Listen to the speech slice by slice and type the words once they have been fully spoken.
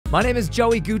My name is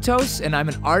Joey Gutos, and I'm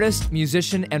an artist,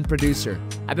 musician, and producer.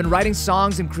 I've been writing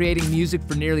songs and creating music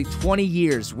for nearly 20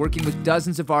 years, working with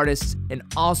dozens of artists in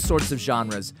all sorts of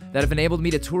genres that have enabled me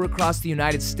to tour across the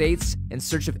United States in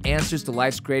search of answers to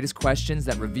life's greatest questions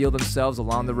that reveal themselves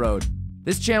along the road.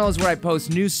 This channel is where I post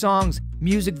new songs,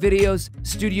 music videos,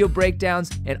 studio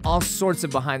breakdowns, and all sorts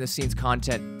of behind-the-scenes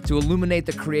content to illuminate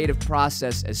the creative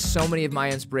process as so many of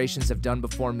my inspirations have done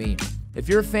before me. If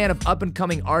you're a fan of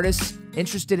up-and-coming artists,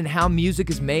 interested in how music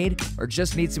is made, or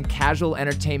just need some casual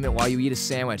entertainment while you eat a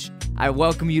sandwich, I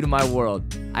welcome you to my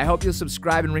world. I hope you'll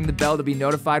subscribe and ring the bell to be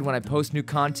notified when I post new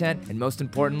content, and most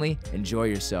importantly, enjoy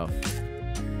yourself.